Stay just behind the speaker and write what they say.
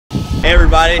Hey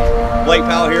everybody, Blake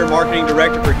Powell here, Marketing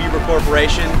Director for Huber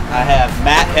Corporation. I have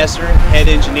Matt Hesser, Head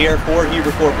Engineer for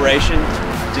Huber Corporation.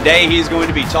 Today he's going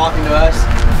to be talking to us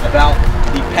about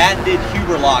the patented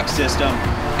Huber lock system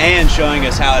and showing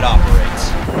us how it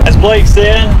operates. As Blake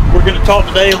said, we're going to talk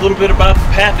today a little bit about the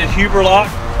patented Huber lock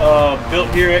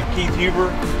built here at Keith Huber.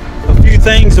 A few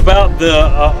things about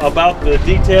the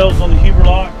details on the Huber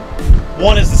lock.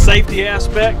 One is the safety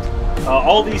aspect.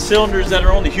 All these cylinders that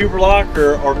are on the Huber lock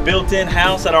are built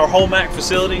in-house at our Holmac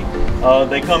facility.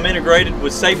 They come integrated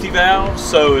with safety valves,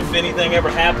 so if anything ever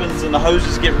happens and the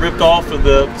hoses get ripped off of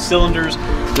the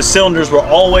cylinders will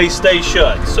always stay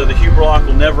shut, so the Huber lock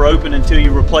will never open until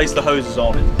you replace the hoses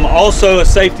on it. Also, a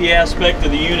safety aspect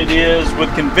of the unit is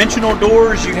with conventional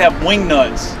doors you have wing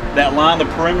nuts that line the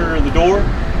perimeter of the door.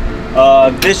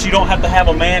 This, you don't have to have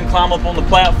a man climb up on the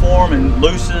platform and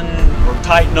loosen or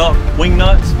tighten up wing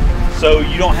nuts, so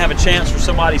you don't have a chance for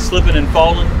somebody slipping and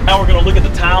falling. Now we're going to look at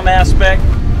the time aspect.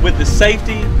 With the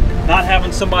safety, not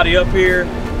having somebody up here,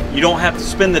 you don't have to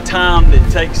spend the time that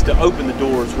it takes to open the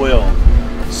door as well.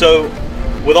 So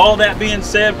with all that being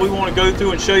said, we want to go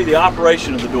through and show you the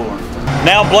operation of the door.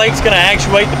 Now Blake's going to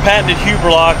actuate the patented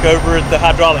Huber lock over at the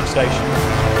hydraulic station.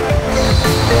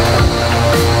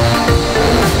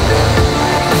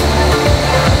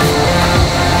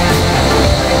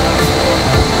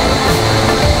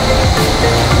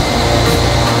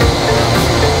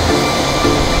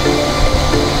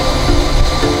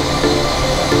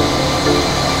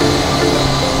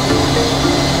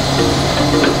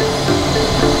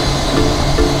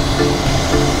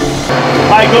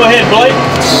 Alright, go ahead, Blake.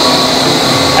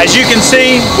 As you can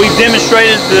see, we've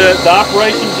demonstrated the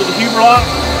operations of the Huber lock.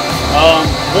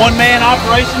 One-man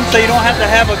operation, so you don't have to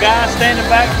have a guy standing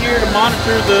back here to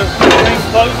monitor the ring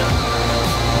closing.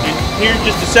 And here in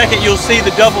just a second, you'll see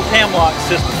the double cam lock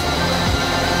system.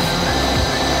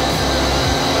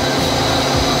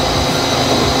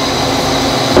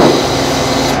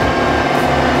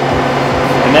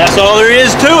 And that's all there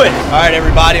is to it. Alright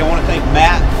everybody, I want to thank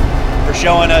Matt for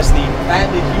showing us the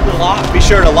patented Huber lock. Be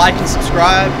sure to like and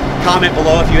subscribe. Comment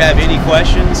below if you have any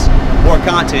questions. More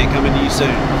content coming to you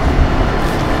soon.